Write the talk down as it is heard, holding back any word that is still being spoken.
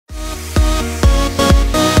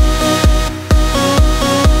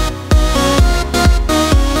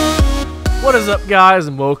is up, guys,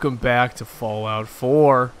 and welcome back to Fallout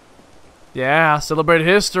 4. Yeah, celebrate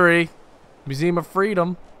history. Museum of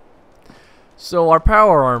Freedom. So our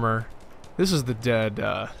power armor, this is the dead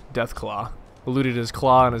Deathclaw. Eluded his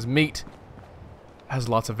claw and his meat. Has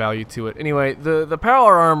lots of value to it. Anyway, the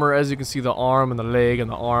power armor, as you can see, the arm and the leg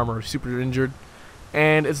and the arm are super injured.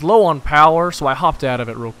 And it's low on power, so I hopped out of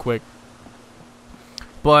it real quick.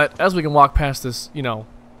 But as we can walk past this, you know,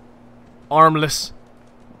 armless,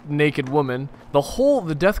 naked woman, the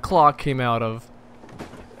Deathclaw came out of,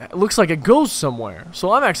 it looks like it goes somewhere.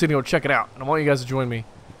 So I'm actually going to go check it out. And I want you guys to join me,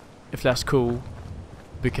 if that's cool.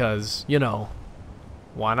 Because, you know,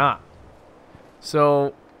 why not?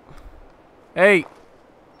 So, hey.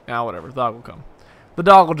 Ah, whatever. The dog will come. The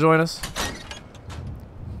dog will join us.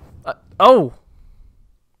 Oh!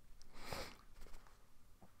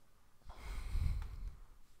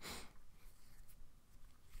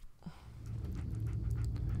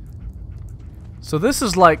 So this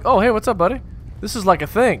is like, oh hey, what's up, buddy? This is like a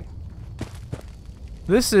thing.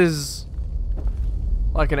 This is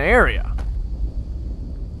like an area.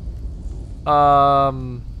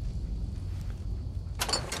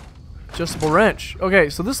 Adjustable wrench. Okay,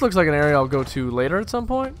 so this looks like an area I'll go to later at some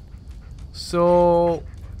point. So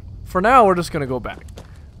for now, we're just gonna go back.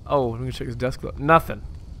 Oh, let me check his desk. Nothing.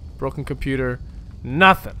 Broken computer.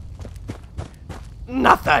 Nothing.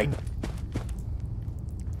 Nothing.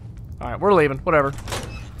 Alright, we're leaving. Whatever.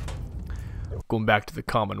 Going back to the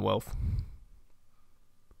Commonwealth.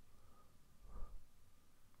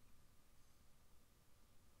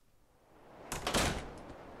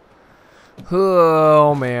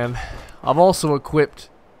 Oh, man. I've also equipped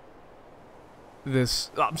this...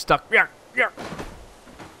 Oh, I'm stuck. Yeah, yeah.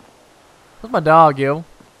 Where's my dog, yo?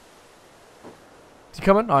 Is he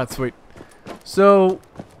coming? Alright, sweet. So,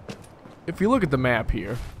 if you look at the map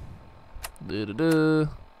here...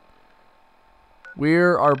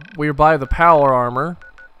 We're by the power armor.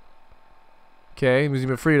 Okay,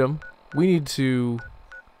 Museum of Freedom. We need to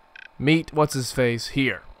meet what's his face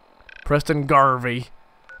here. Preston Garvey.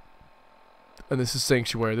 And this is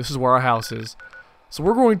Sanctuary. This is where our house is. So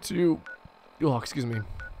we're going to excuse me.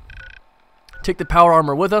 Take the power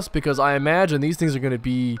armor with us because I imagine these things are going to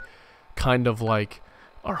be kind of like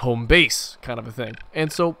our home base kind of a thing.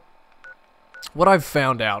 And so what I've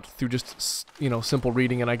found out through just, you know, simple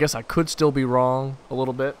reading, and I guess I could still be wrong a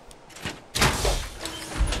little bit,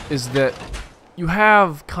 is that you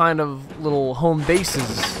have kind of little home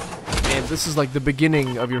bases, and this is like the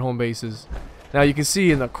beginning of your home bases. Now you can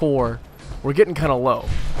see in the core, we're getting kind of low.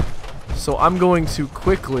 So I'm going to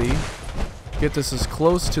quickly get this as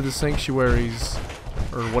close to the sanctuaries,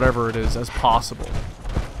 or whatever it is, as possible.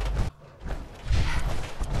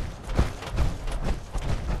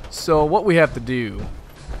 So what we have to do,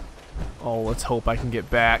 oh, let's hope I can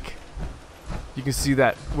get back. You can see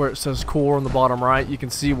that where it says core on the bottom right. You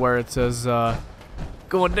can see where it says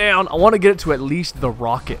going down. I want to get it to at least the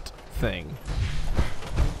rocket thing.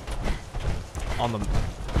 On the,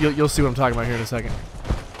 you'll see what I'm talking about here in a second.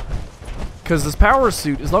 Because this power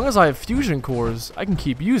suit, as long as I have fusion cores, I can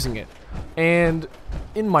keep using it. And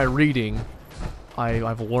in my reading,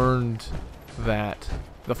 I've learned that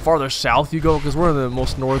the farther south you go, because we're in the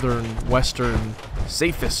most northern, western,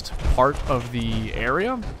 safest part of the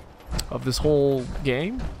area of this whole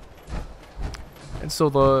game. And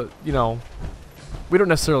so you know, we don't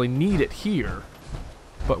necessarily need it here,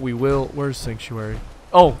 but we will. Where's Sanctuary?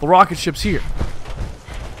 Oh, the rocket ship's here.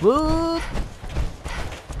 Let's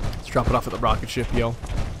drop it off at the rocket ship, yo.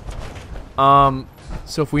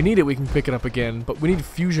 So if we need it, we can pick it up again, but we need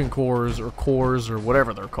fusion cores or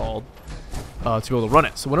whatever they're called. To be able to run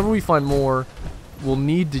it. So whenever we find more, we'll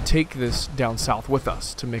need to take this down south with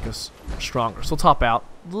us to make us stronger. So let's hop out.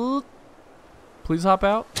 Please hop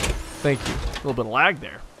out. Thank you. A little bit of lag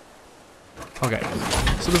there. Okay.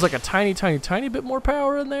 So there's like a tiny bit more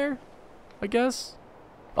power in there, I guess.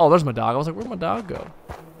 Oh, there's my dog. I was like, where'd my dog go?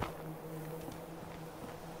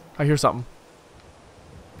 I hear something.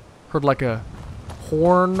 Heard like a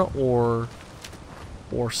horn or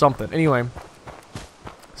something. Anyway.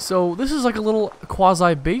 So this is like a little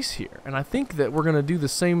quasi base here, and I think that we're gonna do the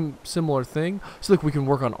same similar thing. So look, we can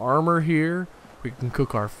work on armor here, we can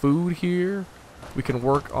cook our food here, we can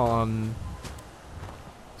work on.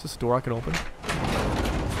 Is this a door I can open?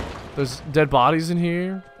 There's dead bodies in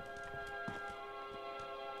here.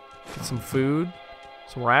 Get some food,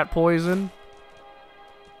 some rat poison.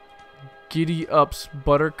 Giddy Up's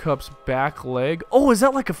Buttercup's back leg. Oh, is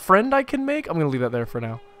that like a friend I can make? I'm gonna leave that there for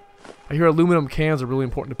now. I hear aluminum cans are really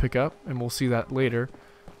important to pick up, and we'll see that later.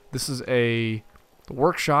 This is the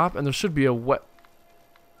workshop, and there should be a wet...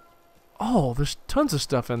 Oh, there's tons of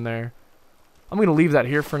stuff in there. I'm gonna leave that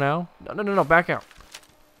here for now. No, back out.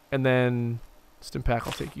 And then Stimpack,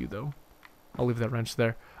 I'll take you though. I'll leave that wrench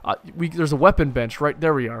there. There's a weapon bench right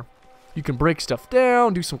there. We are. You can break stuff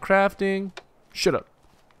down, do some crafting. Shut up.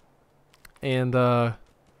 And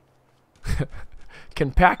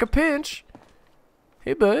can pack a pinch.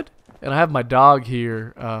 Hey, bud. And I have my dog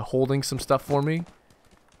here holding some stuff for me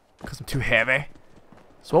because I'm too heavy.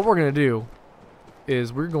 So what we're gonna do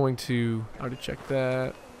is we're going to. I already checked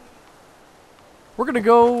that. We're gonna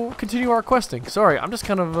go continue our questing. Sorry, I'm just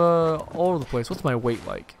kind of all over the place. What's my weight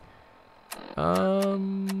like?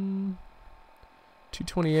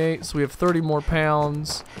 228. So we have 30 more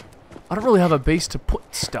pounds. I don't really have a base to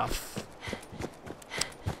put stuff.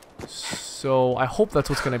 So I hope that's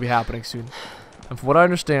what's gonna be happening soon. And from what I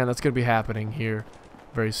understand, that's gonna be happening here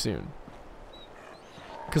very soon.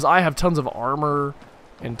 Because I have tons of armor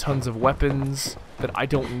and tons of weapons that I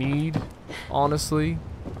don't need, honestly.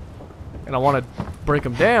 And I want to break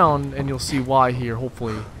them down, and you'll see why here,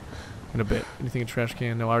 hopefully, in a bit. Anything in trash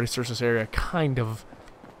can? No, I already searched this area, kind of.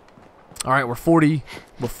 Alright, we're 40.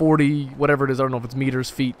 We're 40, whatever it is. I don't know if it's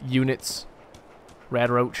meters, feet, units.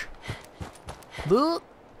 Rad roach.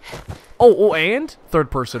 Oh, and?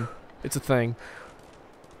 Third person. It's a thing.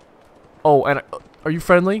 Oh, and are you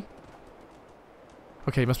friendly?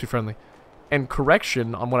 Okay, you must be friendly. And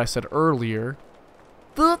correction on what I said earlier.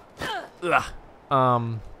 I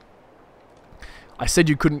said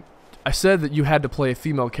you couldn't. I said that you had to play a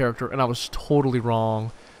female character, and I was totally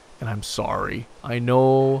wrong. And I'm sorry. I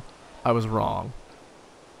know I was wrong.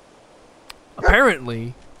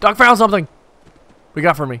 Apparently, Doc found something. What you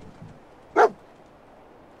got for me?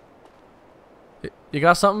 You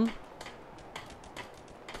got something?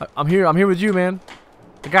 I'm here. I'm here with you, man.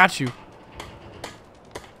 I got you.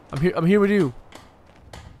 I'm here with you.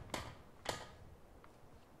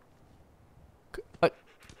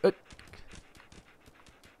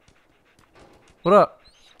 What up?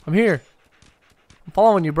 I'm here. I'm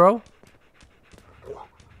following you, bro.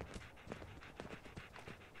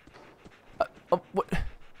 What?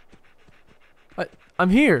 I'm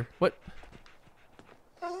here. What?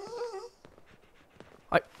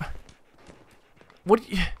 What?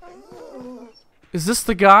 Is this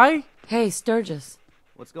the guy? Hey, Sturgis.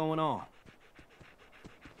 What's going on?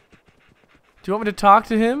 Do you want me to talk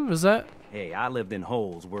to him? Is that? Hey, I lived in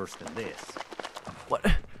holes worse than this. What?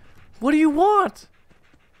 What do you want?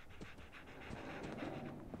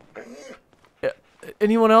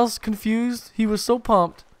 Anyone else confused? He was so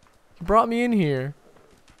pumped. He brought me in here.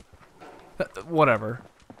 Whatever.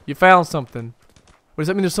 You found something. What, does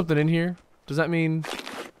that mean there's something in here? Does that mean...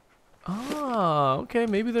 Ah, okay.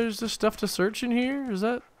 Maybe there's just stuff to search in here? Is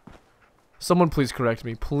that... Someone please correct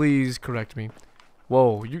me. Please correct me.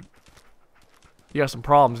 Whoa, you got some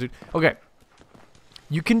problems, dude. Okay.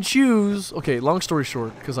 You can choose... Okay, long story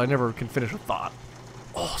short, because I never can finish a thought.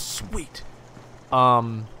 Oh, sweet.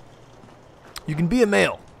 You can be a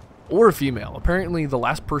male or a female. Apparently, the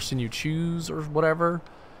last person you choose or whatever,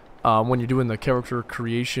 when you're doing the character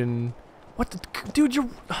creation... What the... Dude, you're...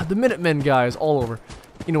 The Minutemen guys all over.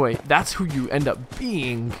 Anyway, that's who you end up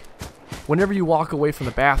being. Whenever you walk away from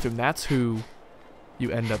the bathroom, that's who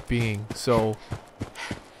you end up being. So...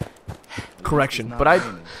 Correction. But I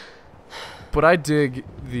dig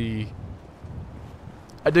the...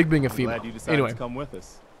 I dig being a female. Glad you decided Anyway. to come with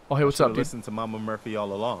us. Oh, hey, what's up, dude? Listened to Mama Murphy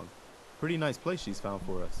all along. Pretty nice place she's found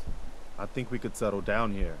for us. I think we could settle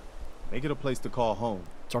down here. Make it a place to call home.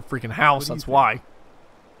 It's our freaking house, What do that's you why.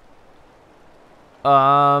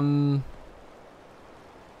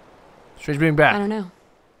 Strange being I back. don't know.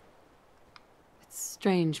 It's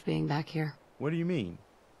strange being back here. What do you mean?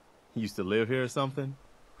 You used to live here or something?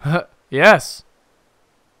 Yes.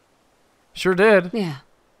 Sure did. Yeah.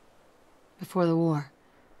 Before the war.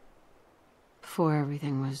 Before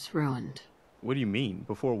everything was ruined. What do you mean?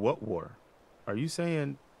 Before what war? Are you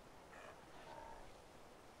saying...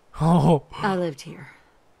 Oh. I lived here.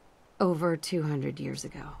 Over 200 years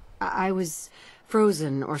ago. I was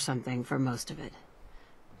frozen or something for most of it.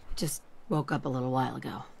 Just woke up a little while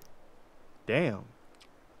ago. Damn.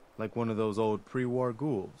 Like one of those old pre-war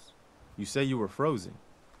ghouls. You say you were frozen.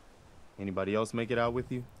 Anybody else make it out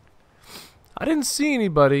with you? I didn't see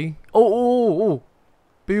anybody. Oh.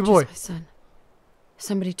 Baby boy. Just my son.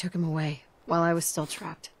 Somebody took him away while I was still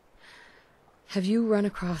trapped. Have you run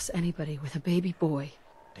across anybody with a baby boy?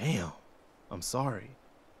 Damn. I'm sorry.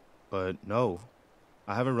 But no.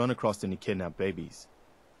 I haven't run across any kidnapped babies.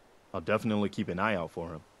 I'll definitely keep an eye out for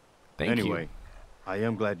him. Thank you. Anyway, I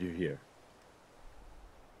am glad you're here.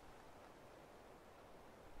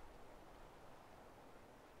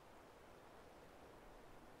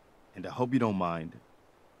 And I hope you don't mind,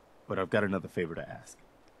 but I've got another favor to ask.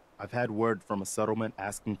 I've had word from a settlement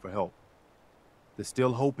asking for help. They're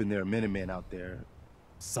still hoping there are Minutemen out there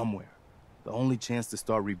somewhere. The only chance to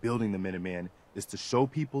start rebuilding the Minutemen is to show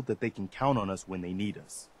people that they can count on us when they need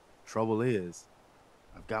us. Trouble is,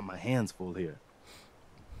 I've got my hands full here.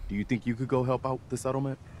 Do you think you could go help out the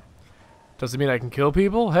settlement? Does it mean I can kill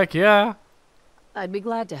people? Heck yeah. I'd be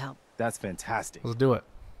glad to help. That's fantastic. Let's do it.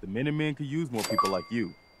 The Minutemen could use more people like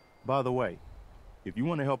you. By the way, if you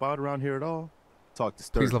want to help out around here at all, talk to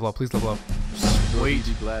Sturgis. Please level up. Please level up. Sweet.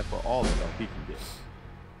 Be glad for all the help he can get.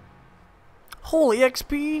 Holy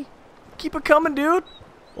XP. Keep it coming, dude.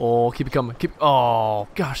 Oh, keep it coming. Oh,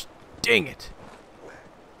 gosh. Dang it.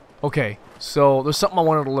 Okay, so there's something I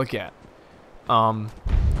wanted to look at. The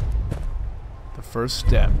first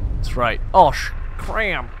step. That's right. Oh,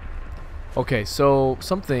 cram. Okay, so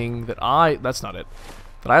something that that's not it,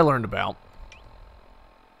 that I learned about.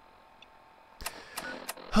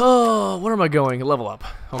 Oh, where am I going? Level up.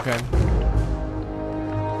 Okay.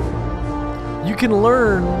 You can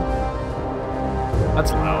learn.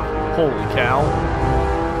 That's loud. Holy cow.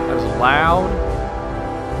 That is loud.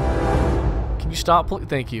 Can you stop?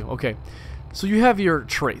 Thank you. Okay. So you have your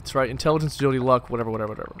traits, right? Intelligence, agility, luck, whatever,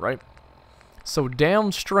 right? So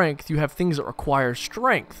down strength, you have things that require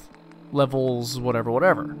strength. Levels,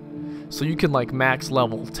 whatever. So you can like max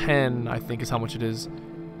level 10, I think is how much it is.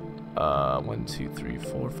 1, 2, 3,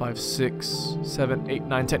 4, 5, 6, 7, 8,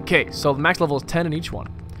 9, 10. Okay, so the max level is 10 in each one.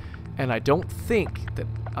 And I don't think that,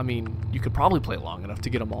 I mean, you could probably play long enough to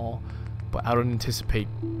get them all, but I don't anticipate,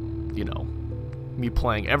 you know, me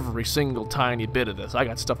playing every single tiny bit of this. I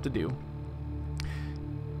got stuff to do.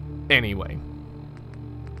 Anyway.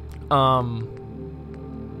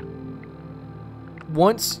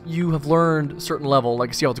 Once you have learned a certain level,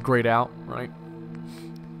 like see how it's grayed out, right?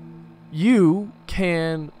 You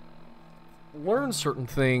can learn certain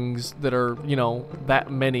things that are, you know, that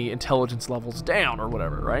many intelligence levels down or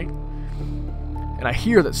whatever, right? And I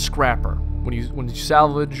hear that scrapper, when you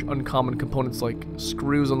salvage uncommon components like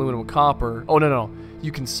screws, aluminum, and copper. Oh no,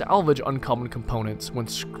 you can salvage uncommon components when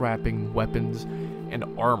scrapping weapons and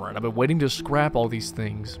armor. And I've been waiting to scrap all these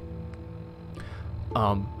things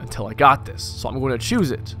until I got this, so I'm going to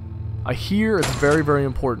choose it. I hear it's very, very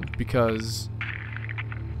important because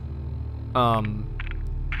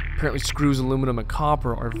apparently screws, aluminum, and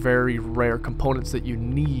copper are very rare components that you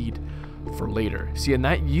need for later. See, and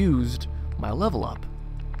that used my level up,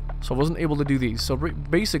 so I wasn't able to do these. So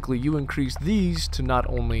basically you increase these to not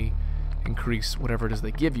only increase whatever it is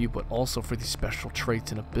they give you, but also for these special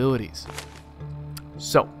traits and abilities.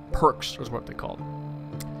 So perks is what they call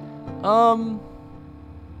them.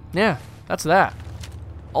 Yeah, that's that.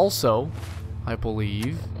 Also, I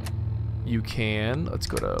believe you can, let's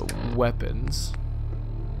go to weapons.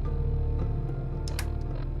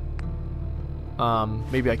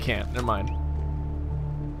 Maybe I can't. Never mind.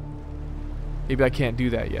 Maybe I can't do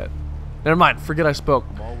that yet. Never mind. Forget I spoke.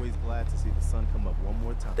 I'm always glad to see the sun come up one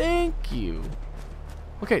more time. Thank you.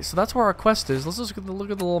 Okay, so that's where our quest is. Let's just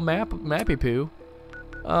look at the little mappy poo.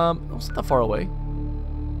 It's not that far away.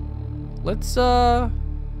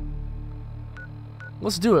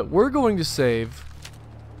 Let's do it. We're going to save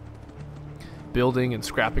building and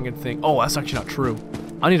scrapping and things. Oh, that's actually not true.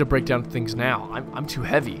 I need to break down things now. I'm too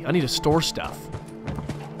heavy. I need to store stuff.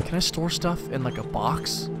 Can I store stuff in like a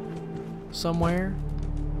box somewhere?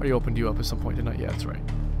 I already opened you up at some point, didn't I? Yeah, that's right.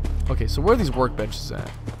 Okay, so where are these workbenches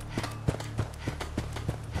at?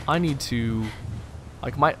 I need to,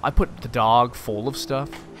 like, I put the dog full of stuff.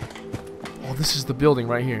 Oh, this is the building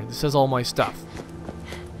right here. This has all my stuff.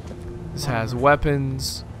 This has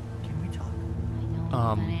weapons,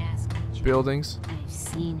 buildings. I've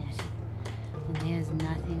seen it, and there's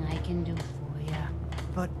nothing I can do for you.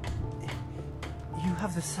 But you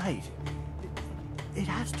have the sight. It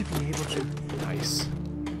has to be able to. Nice.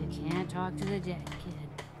 You can't talk to the dead, kid.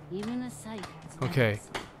 Even the sight has Okay. limits.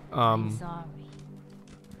 I'm sorry.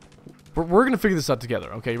 We're gonna figure this out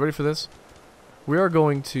together. Okay, you ready for this? We are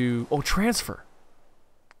going to transfer.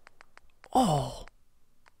 Oh.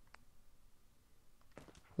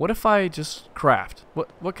 What if I just craft?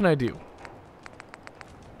 What can I do?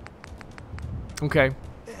 Okay.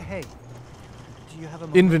 Hey, do you have a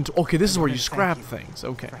moment? Okay, this is where you Thank scrap you things.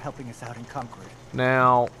 Okay. for helping us out in Concord.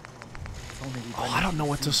 Now, If only we'd I don't know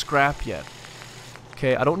what to scrap yet.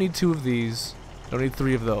 Okay, I don't need 2 of these. I don't need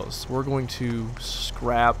 3 of those. We're going to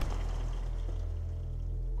scrap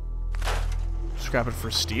it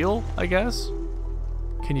for steel, I guess.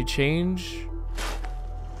 Can you change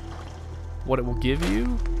what it will give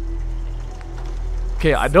you?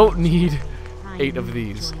 Okay, I don't need 8 of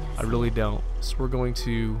these. I really don't. So we're going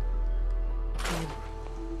to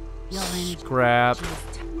Your energy Scrap. is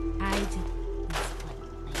tied to this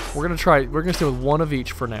place. We're gonna stay with one of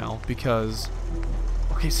each for now because,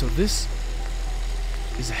 okay, so this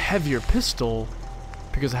is a heavier pistol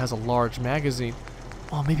because it has a large magazine.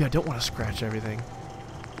 Oh, maybe I don't want to scratch everything.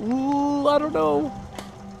 Ooh, I don't know.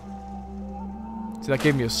 See, that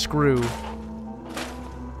gave me a screw.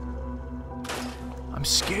 I'm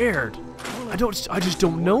scared. I just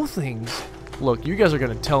don't know things. Look, you guys are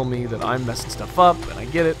gonna tell me that I'm messing stuff up, and I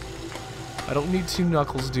get it. I don't need 2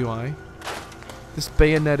 knuckles, do I? This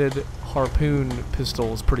bayoneted harpoon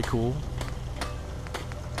pistol is pretty cool.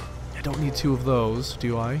 I don't need 2 of those,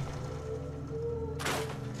 do I?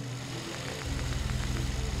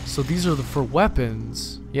 So these are for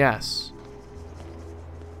weapons. Yes.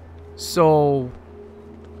 So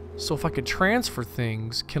if I could transfer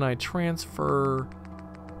things, can I transfer...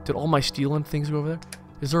 Did all my stealing things go over there?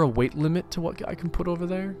 Is there a weight limit to what I can put over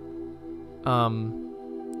there?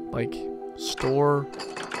 Like, store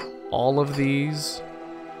all of these.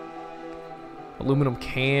 Aluminum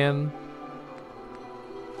can.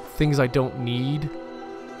 Things I don't need.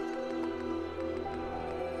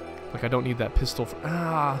 Like, I don't need that pistol for...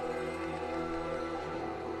 Ah!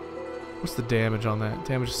 What's the damage on that?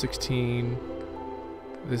 Damage 16.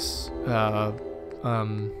 This,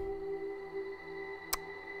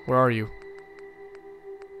 where are you?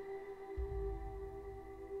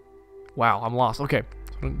 Wow, I'm lost. Okay.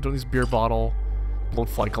 So don't use beer bottle. Blood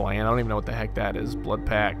fly gland. I don't even know what the heck that is. Blood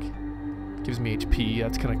pack. Gives me HP.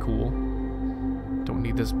 That's kind of cool. Don't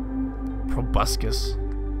need this proboscis.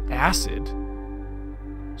 Acid.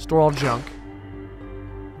 Store all junk.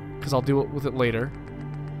 Because I'll deal with it later.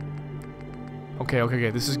 Okay.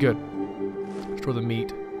 This is good. Store the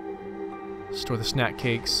meat. Store the snack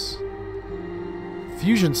cakes.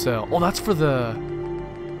 Fusion cell. Oh, that's for the...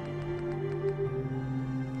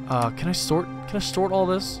 can I sort all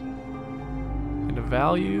this into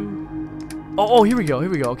value? Oh, here we go.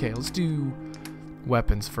 Okay, let's do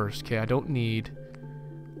weapons first. Okay, I don't need...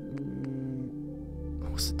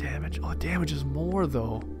 What's the damage? Oh, damage is more,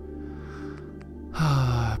 though.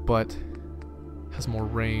 But has more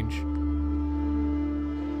range.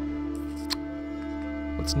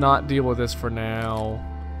 Let's not deal with this for now.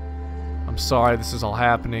 I'm sorry this is all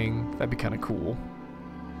happening. That'd be kind of cool.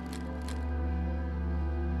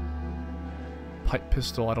 Pipe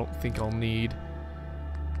pistol, I don't think I'll need.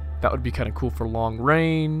 That would be kind of cool for long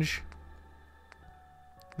range.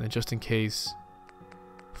 And then just in case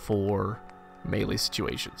for melee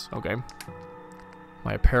situations. Okay.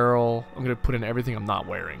 My apparel, I'm going to put in everything I'm not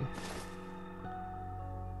wearing.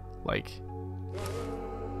 Like...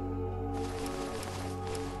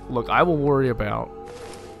 Look, I will worry about...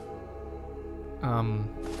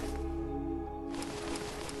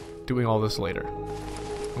 doing all this later.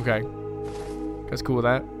 Okay. You guys cool with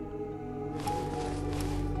that?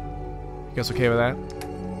 You guys okay with that?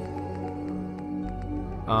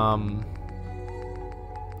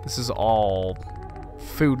 This is all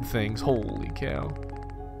food things. Holy cow.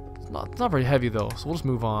 It's not very heavy though, so we'll just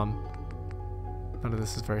move on. None of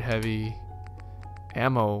this is very heavy.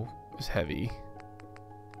 Ammo is heavy.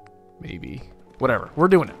 Maybe. Whatever. We're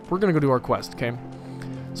doing it. We're gonna go do our quest, okay?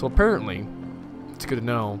 So apparently, it's good to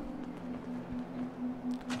know.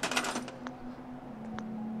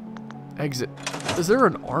 Exit. Is there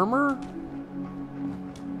an armor?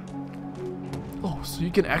 Oh, so you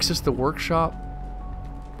can access the workshop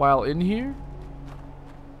while in here?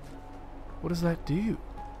 What does that do?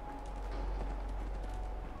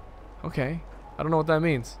 Okay. I don't know what that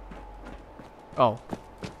means. Oh.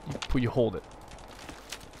 You hold it.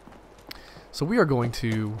 So we are going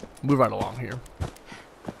to move right along here.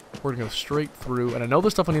 We're going to go straight through. And I know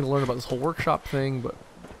there's stuff I need to learn about this whole workshop thing, but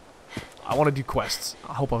I want to do quests.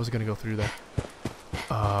 I hope I was going to go through that.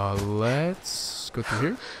 Let's go through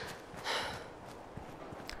here.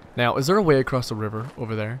 Now, is there a way across the river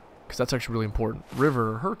over there? Because that's actually really important.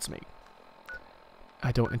 River hurts me.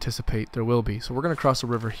 I don't anticipate there will be. So we're going to cross the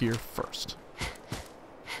river here first.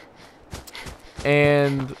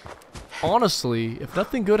 And honestly, if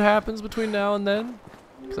nothing good happens between now and then,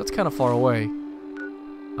 because that's kind of far away,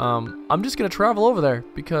 I'm just going to travel over there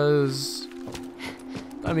because,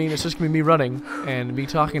 I mean, it's just going to be me running and me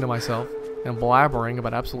talking to myself and blabbering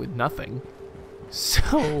about absolutely nothing.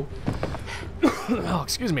 So, oh,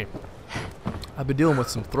 excuse me. I've been dealing with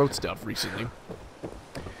some throat stuff recently.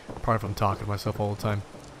 Probably if I'm talking to myself all the time.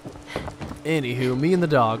 Anywho, me and the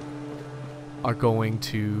dog are going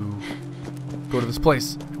to go to this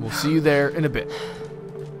place. And we'll see you there in a bit.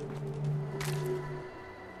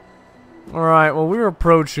 Alright, well, we're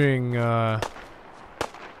approaching,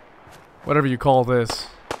 whatever you call this.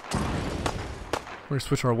 We're gonna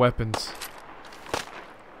switch our weapons.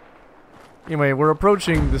 Anyway, we're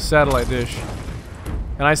approaching the satellite dish.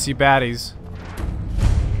 And I see baddies.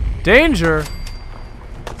 Danger!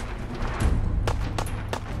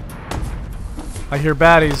 I hear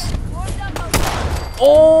baddies.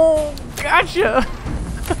 Oh, gotcha!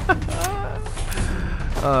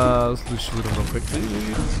 Let's just shoot them real quickly.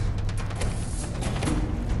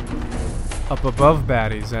 Up above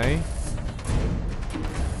baddies, eh?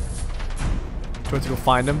 Do you want to go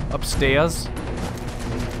find them upstairs?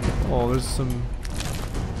 Oh, there's some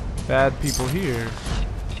bad people here.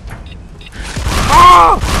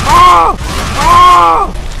 Ah! Ah!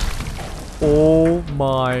 Ah! Oh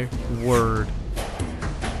my word.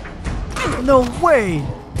 No way!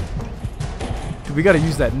 Dude, we gotta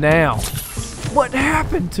use that now. What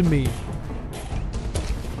happened to me?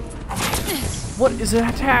 What is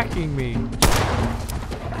attacking me?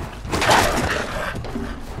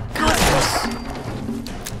 Goodness.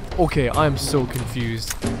 Okay, I'm so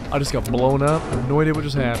confused. I just got blown up. I have no idea what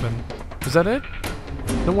just happened. Is that it?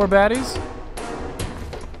 No more baddies?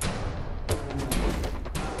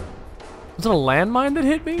 Was it a landmine that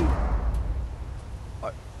hit me?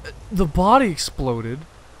 The body exploded.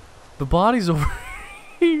 The body's over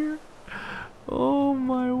here. Oh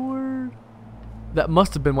my word. That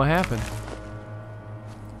must have been what happened.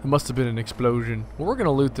 It must have been an explosion. Well, we're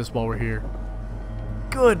gonna loot this while we're here.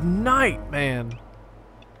 Good night, man.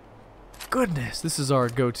 Goodness, this is our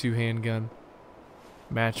go-to handgun.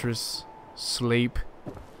 Mattress, sleep,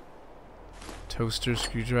 toaster,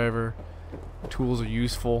 screwdriver. Tools are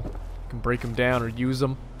useful. You can break them down or use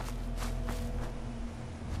them.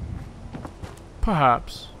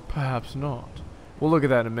 Perhaps, perhaps not. We'll look at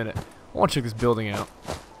that in a minute. I want to check this building out.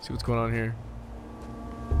 See what's going on here.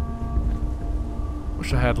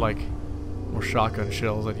 Wish I had like more shotgun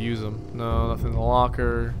shells. I'd use them. No, nothing in the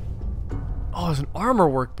locker. Oh, there's an armor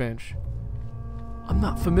workbench. I'm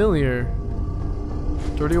not familiar.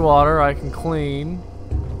 Dirty water I can clean.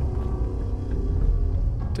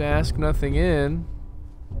 Task nothing in.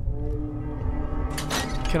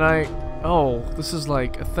 Can I? Oh, this is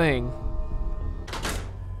like a thing.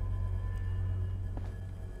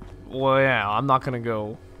 Well, yeah, I'm not gonna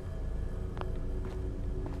go.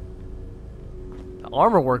 The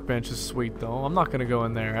armor workbench is sweet, though. I'm not gonna go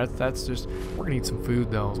in there. That's just. We're gonna eat some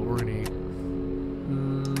food, though. Is what we're gonna eat.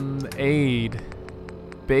 Aid.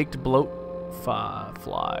 Baked bloat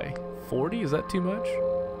fly. 40? Is that too much?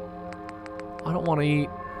 I don't want to eat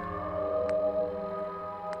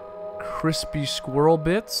crispy squirrel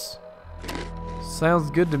bits.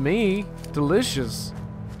 Sounds good to me. Delicious.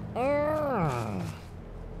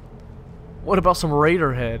 What about some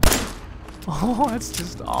raider head? Oh, that's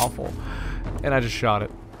just awful. And I just shot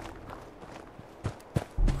it.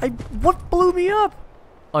 What blew me up?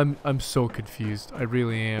 I'm so confused. I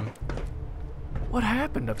really am. What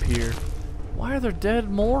happened up here? Why are there dead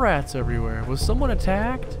mole rats everywhere? Was someone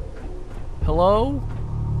attacked? Hello?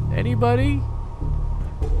 Anybody?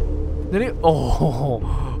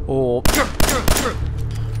 Oh.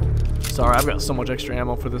 Sorry, I've got so much extra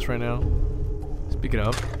ammo for this right now. Speaking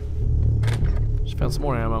of. Just found some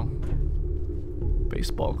more ammo.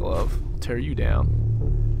 Baseball glove. I'll tear you down.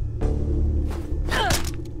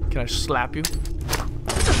 Can I slap you?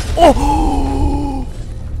 Oh!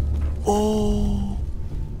 Oh!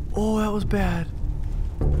 Oh, that was bad.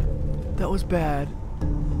 That was bad.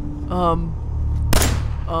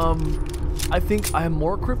 I think I'm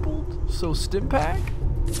more crippled, so stim pack?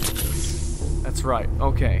 That's right,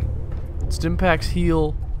 okay. Stim packs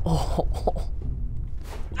heal. Oh.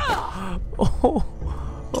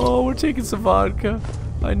 Oh, we're taking some vodka.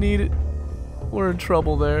 I need it. We're in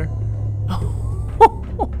trouble there.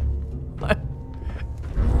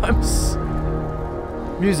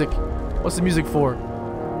 Music. What's the music for?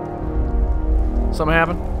 Something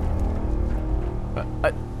happened?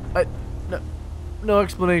 No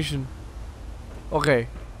explanation. Okay.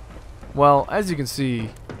 Well, as you can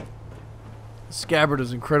see, Skabbard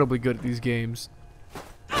is incredibly good at these games.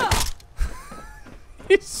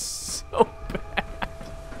 He's so bad.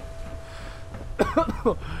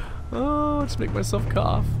 Oh, let's make myself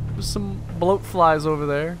cough. There's some bloat flies over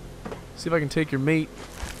there. See if I can take your meat.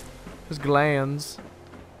 His glands.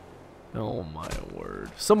 Oh my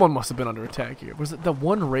word. Someone must have been under attack here. Was it the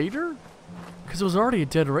one raider? Because it was already a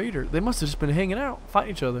dead raider. They must have just been hanging out,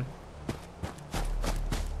 fighting each other.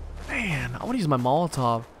 Man, I want to use my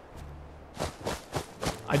Molotov.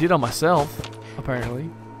 I did on myself, apparently.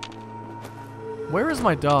 Where is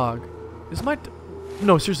my dog? Is my...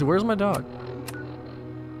 No, seriously, where's my dog?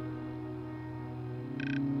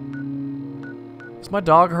 Is my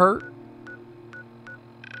dog hurt?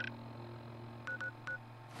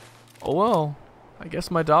 Oh well. I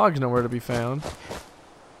guess my dog's nowhere to be found.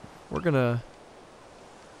 We're gonna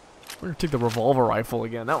take the revolver rifle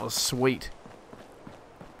again. That was sweet.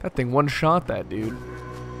 That thing one-shot that dude.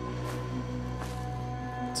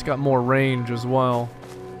 It's got more range as well.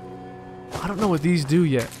 I don't know what these do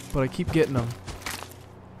yet, but I keep getting them.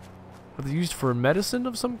 Are they used for medicine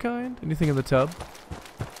of some kind? Anything in the tub?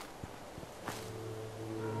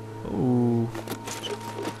 Ooh.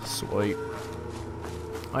 Sweet.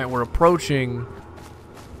 Alright, we're approaching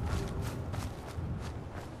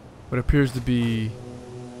what appears to be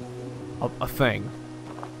a thing.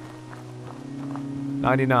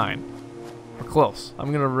 99. We're close.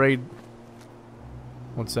 I'm gonna raid.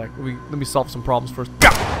 One sec. Let me solve some problems first.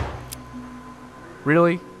 Gah!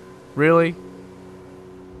 Really? Really?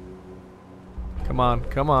 Come on,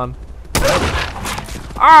 come on.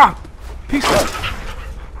 Ah! Piece of.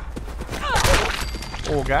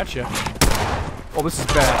 Oh, gotcha. Oh, this is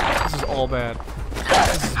bad. This is all bad.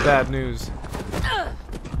 This is bad news.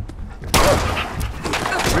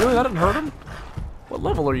 Really? That didn't hurt him? What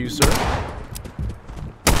level are you, sir?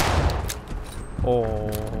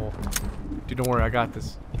 Oh. Dude, don't worry. I got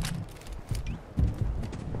this.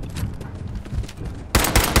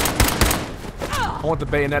 I want the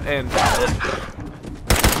bayonet end.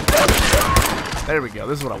 There we go.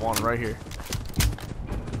 This is what I wanted right here.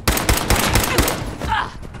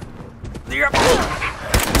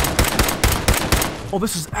 Oh,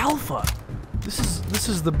 this is Alpha. This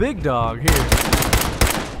is the big dog here.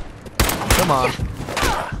 Come on.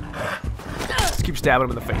 Let's keep stabbing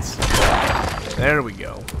him in the face. There we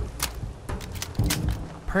go.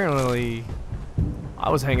 Apparently, I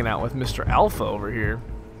was hanging out with Mr. Alpha over here.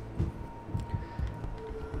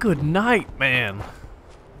 Good night, man.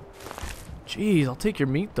 Jeez, I'll take your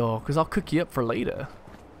meat though, because I'll cook you up for later.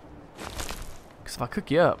 Because if I cook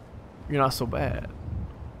you up, you're not so bad.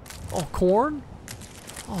 Oh, corn?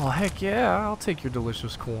 Oh, heck yeah, I'll take your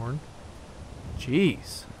delicious corn.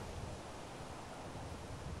 Jeez.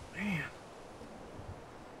 Man.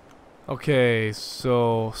 Okay,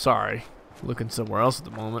 so, sorry. Looking somewhere else at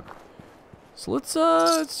the moment. So let's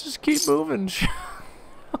just keep moving, shall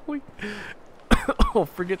we? Oh,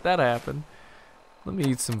 forget that happened. Let me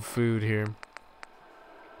eat some food here.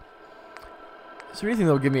 Is there anything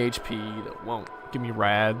that'll give me HP that won't give me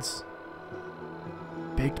rads?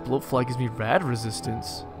 Baked bloatfly gives me rad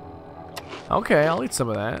resistance. Okay, I'll eat some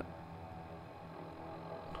of that.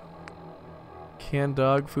 Canned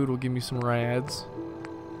dog food will give me some rads.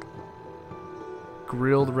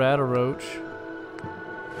 Grilled radaroach.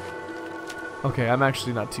 Okay, I'm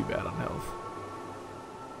actually not too bad on health.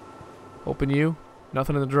 Open you.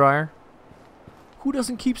 Nothing in the dryer. Who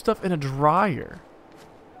doesn't keep stuff in a dryer?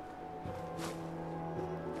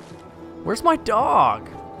 Where's my dog?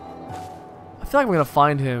 I feel like I'm gonna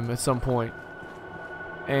find him at some point.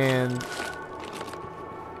 And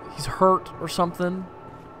he's hurt or something.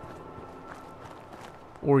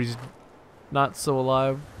 Or he's not so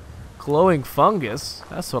alive. Glowing fungus.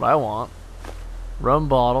 That's what I want. Rum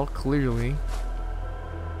bottle, clearly.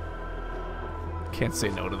 Can't say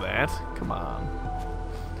no to that. Come on.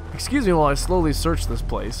 Excuse me while I slowly search this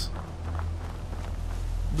place.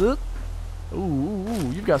 Ooh,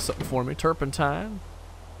 you've got something for me. Turpentine.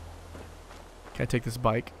 Can I take this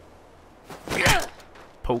bike?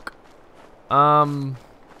 Poke. I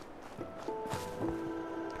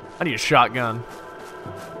need a shotgun.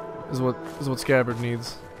 Is what Skabbard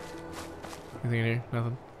needs. Anything in here?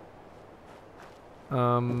 Nothing.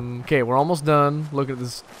 Okay, we're almost done. Look at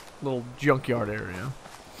this little junkyard area.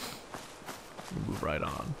 Move right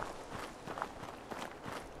on.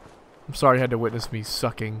 I'm sorry you had to witness me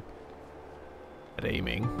sucking at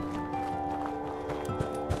aiming.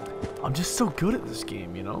 I'm just so good at this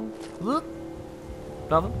game, you know? Look.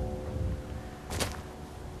 Nothing.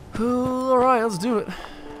 Alright, let's do it.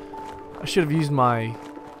 I should have used my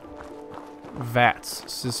VATS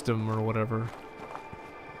system or whatever.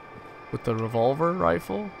 With the revolver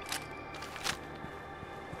rifle.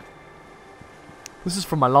 This is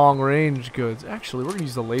for my long range goods. Actually, we're gonna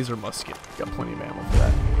use the laser musket. Got plenty of ammo for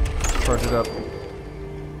that. Charge it up.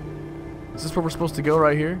 Is this where we're supposed to go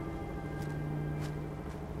right here?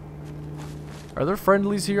 Are there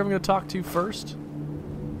friendlies here I'm gonna talk to first?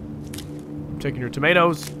 I'm taking your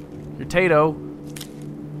tomatoes. Your tato.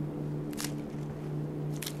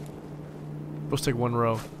 Let's take one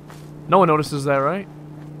row. No one notices that, right?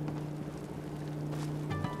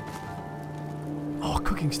 Oh,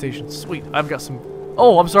 cooking station. Sweet. I've got some.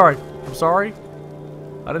 Oh, I'm sorry. I'm sorry.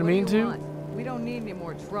 I didn't mean to. We don't need any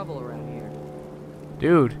more trouble around here.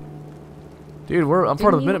 Dude, I'm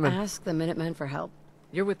part of the Minutemen. Didn't you ask the Minutemen for help?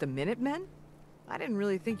 You're with the Minutemen? I didn't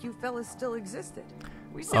really think you fellas still existed.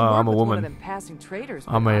 We sent I'm word a with one woman. of them passing traders.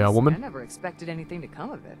 I'm with a, us, woman. and I never expected anything to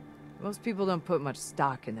come of it. Most people don't put much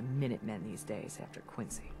stock in the Minutemen these days after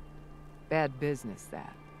Quincy. Bad business,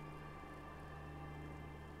 that.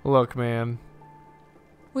 Look, man.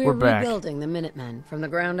 We're back. rebuilding the Minutemen from the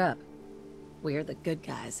ground up. We're the good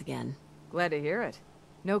guys again. Glad to hear it.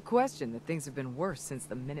 No question that things have been worse since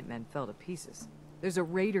the Minutemen fell to pieces. There's a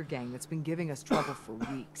raider gang that's been giving us trouble for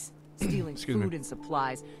weeks. Stealing Excuse me. food and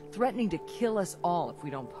supplies, threatening to kill us all if we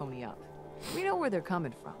don't pony up. We know where they're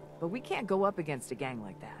coming from, but we can't go up against a gang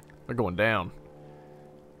like that. They're going down.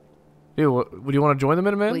 Dude, would you want to join the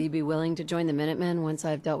Minutemen? Will you be willing to join the Minutemen once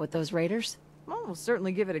I've dealt with those raiders? Well, we'll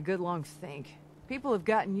certainly give it a good long think. People have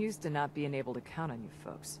gotten used to not being able to count on you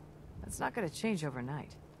folks. That's not going to change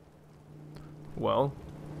overnight. Well,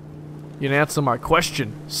 you didn't answer my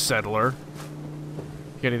question, settler.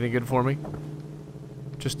 You got anything good for me?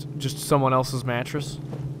 Just someone else's mattress?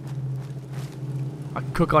 I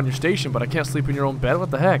can cook on your station, but I can't sleep in your own bed?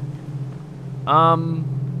 What the heck?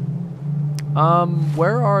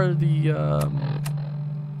 Where are the,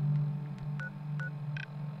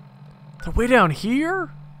 They're way down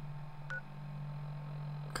here?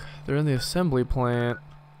 They're in the assembly plant.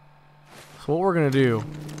 So what we're gonna do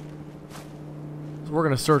is we're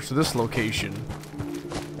gonna search this location.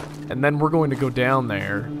 And then we're going to go down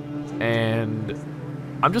there. And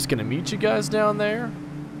I'm just gonna meet you guys down there,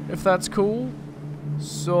 if that's cool.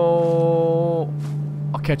 So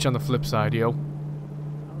I'll catch you on the flip side, yo.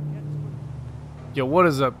 Yo, what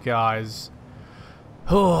is up, guys?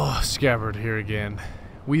 Oh, Skabbard here again.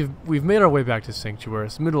 We've made our way back to Sanctuary.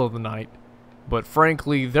 It's the middle of the night, but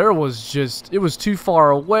frankly, it was too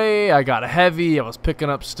far away. I got heavy. I was picking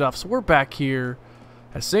up stuff, so we're back here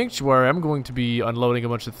at Sanctuary. I'm going to be unloading a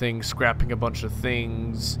bunch of things, scrapping a bunch of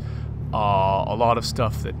things, a lot of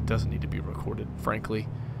stuff that doesn't need to be recorded, frankly.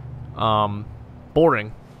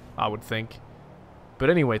 Boring, I would think. But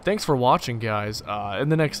anyway, thanks for watching, guys. In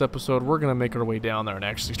the next episode, we're going to make our way down there and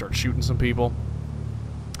actually start shooting some people.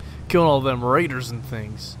 Killing all them raiders and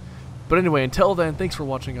things. But anyway, until then, thanks for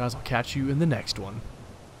watching, guys. I'll catch you in the next one.